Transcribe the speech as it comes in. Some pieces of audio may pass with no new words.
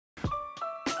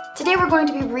Today we're going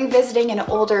to be revisiting an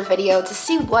older video to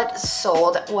see what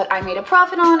sold, what I made a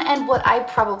profit on, and what I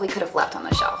probably could have left on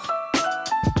the shelf.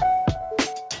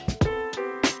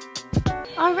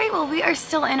 Alright, well we are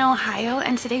still in Ohio,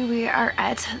 and today we are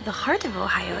at the Heart of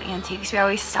Ohio Antiques. We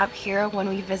always stop here when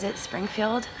we visit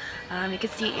Springfield. You can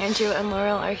see Andrew and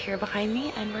Laurel are here behind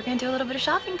me, and we're going to do a little bit of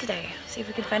shopping today. See if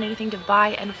we can find anything to buy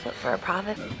and flip for a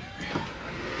profit.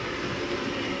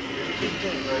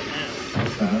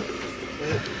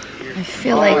 I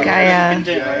feel like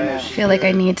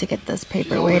I need to get this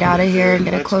paperweight out of here and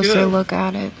get a closer look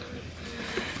at it.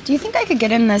 Do you think I could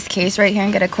get in this case right here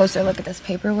and get a closer look at this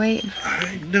paperweight?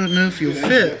 I don't know if you'll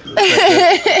fit.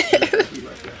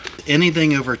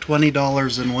 Anything over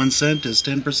 $20.01 is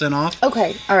 10% off.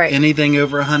 Okay, all right. Anything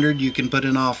over 100 you can put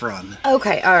an offer on.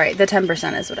 Okay, all right. The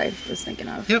 10% is what I was thinking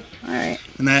of. Yep. All right.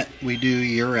 And that we do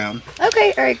year round.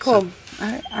 Okay, all right, cool. All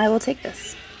right, I will take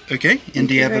this. Okay, and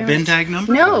do you have a bin tag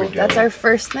number? No, that's our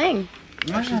first thing.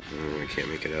 I can't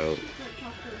make it out.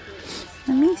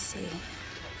 Let me see.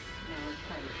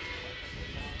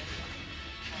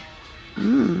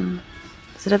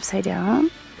 Is it upside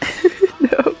down?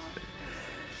 No.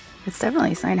 It's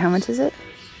definitely signed. How much is it?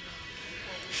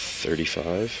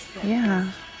 35.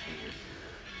 Yeah.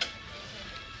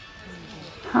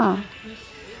 Huh.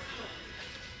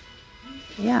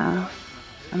 Yeah.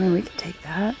 I mean, we could take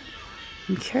that.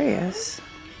 I'm curious.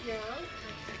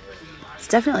 It's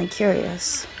definitely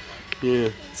curious.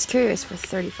 Yeah. It's curious for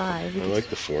 35. I like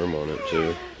the form on it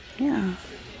too. Yeah.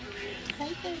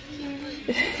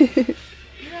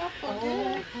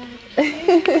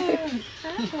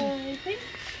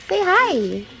 Say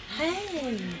hi.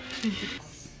 Hey.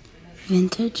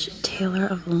 Vintage Tailor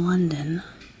of London.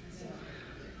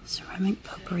 Ceramic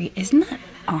potpourri. Isn't that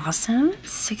awesome?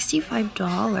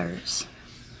 $65.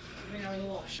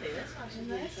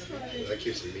 That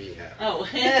keeps me happy. Oh.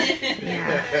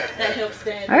 Yeah. That helps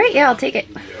Dad. All right, yeah, I'll take it.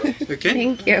 Okay.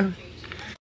 Thank you.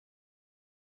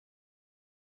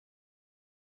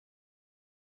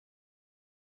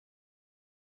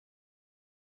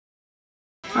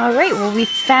 All right, well, we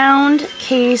found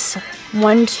case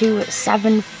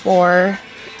 1274,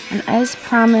 and as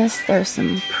promised, there's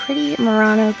some pretty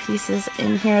Murano pieces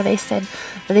in here. They said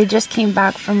that they just came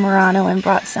back from Murano and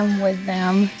brought some with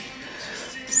them.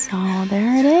 So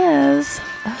there it is.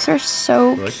 Those are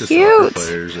so I like the cute. soccer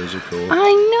players, those are cool.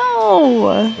 I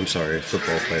know. I'm sorry,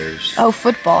 football players. Oh,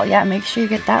 football. Yeah, make sure you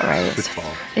get that right.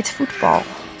 Football. It's football.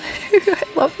 I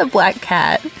love the black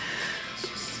cat.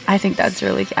 I think that's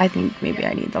really, I think maybe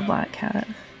I need the black cat.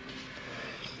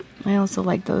 I also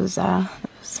like those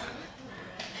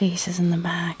faces in the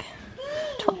back.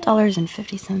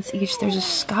 $12.50 each. There's a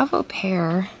Scavo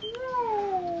pair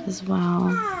as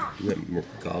well. That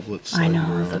goblet. I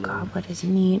know, the goblet is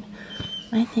neat.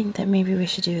 I think that maybe we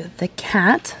should do the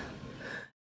cat.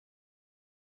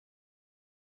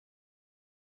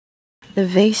 The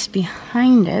vase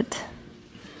behind it.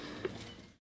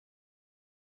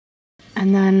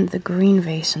 And then the green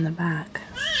vase in the back.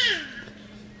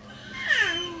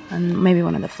 And maybe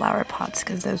one of the flower pots,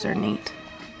 because those are neat.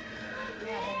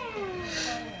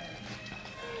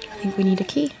 I think we need a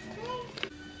key.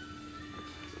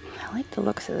 I like the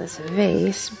looks of this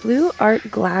vase. Blue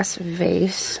art glass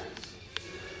vase.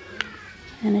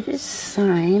 And it is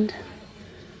signed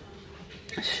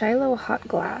Shiloh Hot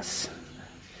Glass.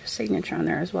 Signature on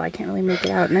there as well. I can't really make it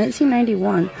out.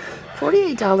 1991.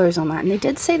 $48 on that. And they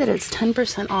did say that it's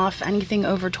 10% off anything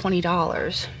over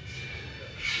 $20.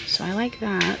 So I like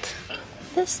that.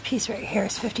 This piece right here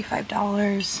is $55.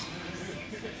 I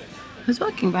was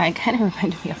walking by, it kind of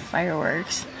reminded me of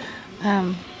fireworks.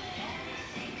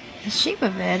 The shape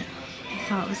of it, I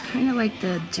thought was kind of like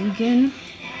the Dugan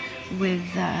with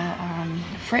the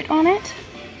frit on it.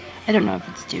 I don't know if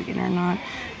it's Dugan or not.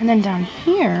 And then down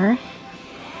here,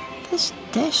 this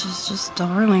dish is just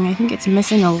darling. I think it's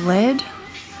missing a lid,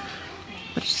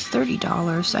 which is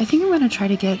 $30. So I think I'm going to try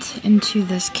to get into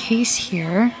this case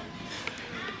here.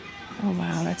 Oh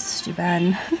wow, that's too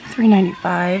bad.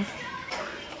 $3.95.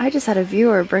 I just had a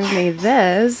viewer bring me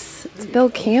this. It's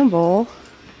Bill Campbell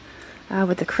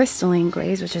with the crystalline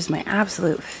glaze, which is my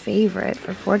absolute favorite,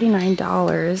 for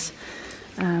 $49.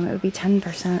 It would be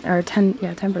 10% or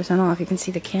 10% off. You can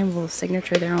see the Campbell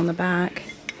signature there on the back.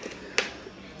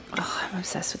 Oh, I'm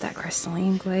obsessed with that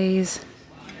crystalline glaze.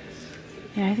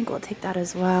 Yeah, I think we'll take that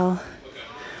as well.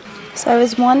 So I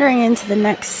was wandering into the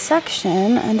next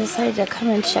section and decided to come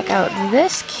and check out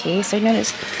this case. I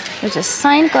noticed there's a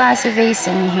signed glass vase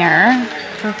in here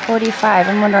for $45.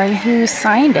 I'm wondering who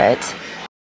signed it.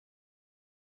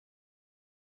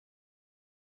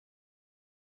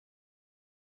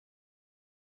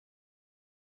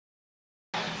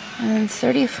 And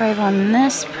 35 on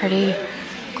this pretty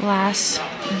glass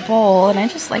bowl. And I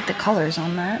just like the colors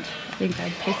on that. I think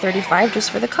I'd pay 35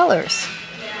 just for the colors.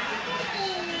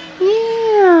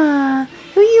 Yeah.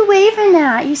 Who you waving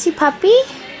at? You see Puppy?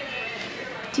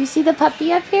 Do you see the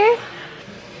puppy up here?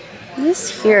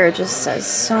 This here just says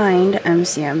signed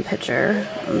MCM picture.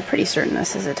 I'm pretty certain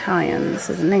this is Italian. This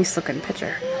is a nice looking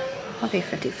picture. I'll pay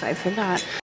 55 for that.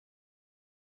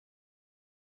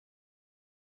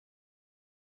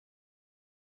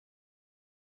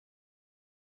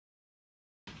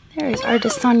 There is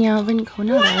Artisania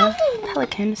Rinconata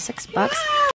Pelican, $6.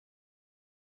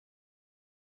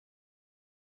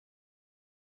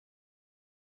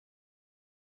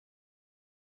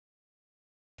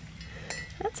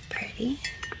 That's pretty.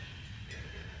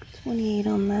 28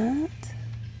 on that.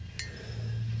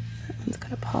 That one's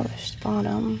got a polished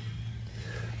bottom.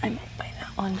 I might buy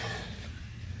that one.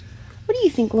 What do you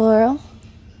think, Laurel?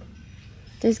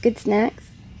 There's good snacks.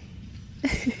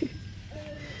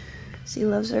 She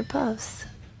loves her puffs.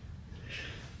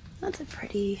 That's a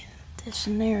pretty dish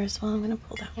in there as well. I'm gonna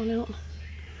pull that one out.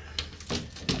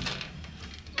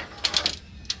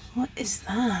 What is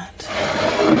that?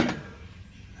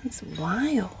 That's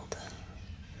wild.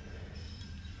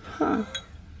 Huh.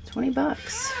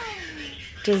 $20.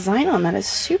 Design on that is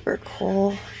super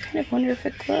cool. I kind of wonder if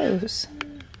it glows.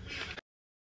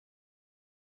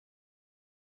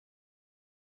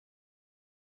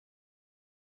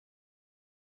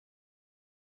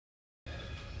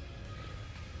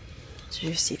 Did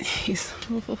you see these?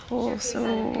 Oh,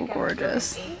 so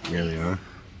gorgeous. Yeah, they are.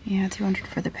 Yeah, 200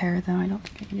 for the pair though. I don't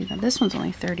think I can do that. This one's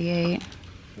only 38.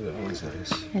 That one's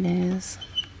nice. It is.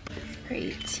 For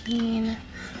 18.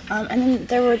 And then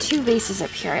there were 2 vases up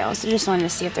here. I also just wanted to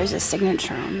see if there's a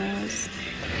signature on those.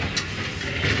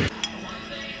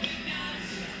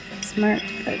 Smart,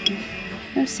 but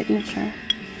no signature.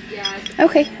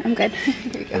 Okay, I'm good.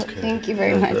 Here you go. Okay. Thank you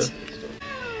very much.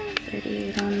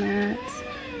 38 on that.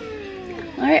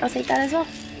 Alright, I'll take that as well.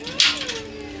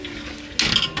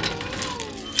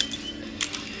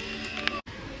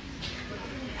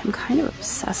 I'm kind of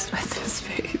obsessed with this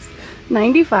vase.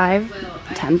 95,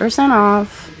 10%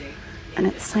 off, and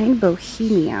it's signed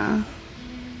Bohemia.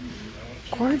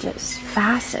 Gorgeous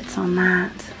facets on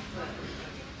that.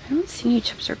 I don't see any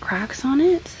chips or cracks on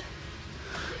it.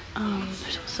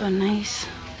 There's also a nice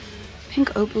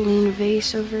pink opaline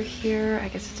vase over here. I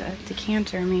guess it's a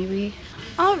decanter maybe.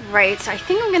 Alright, so I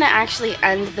think I'm gonna actually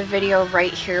end the video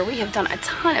right here. We have done a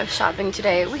ton of shopping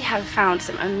today. We have found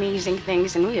some amazing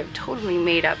things and we have totally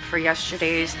made up for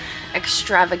yesterday's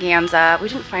extravaganza. We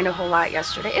didn't find a whole lot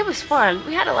yesterday. It was fun.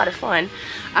 We had a lot of fun,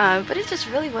 but it just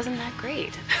really wasn't that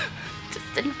great.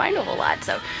 Just didn't find a whole lot.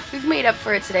 So we've made up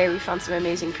for it today. We found some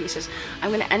amazing pieces.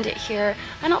 I'm gonna end it here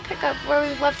and I'll pick up where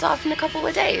we've left off in a couple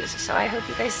of days. So I hope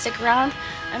you guys stick around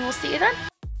and we'll see you then.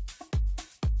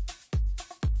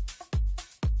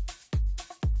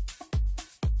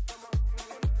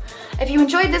 If you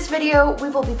enjoyed this video, we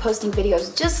will be posting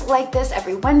videos just like this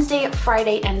every Wednesday,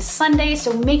 Friday, and Sunday,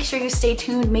 so make sure you stay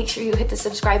tuned, make sure you hit the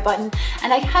subscribe button,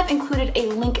 and I have included a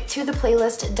link to the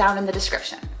playlist down in the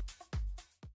description.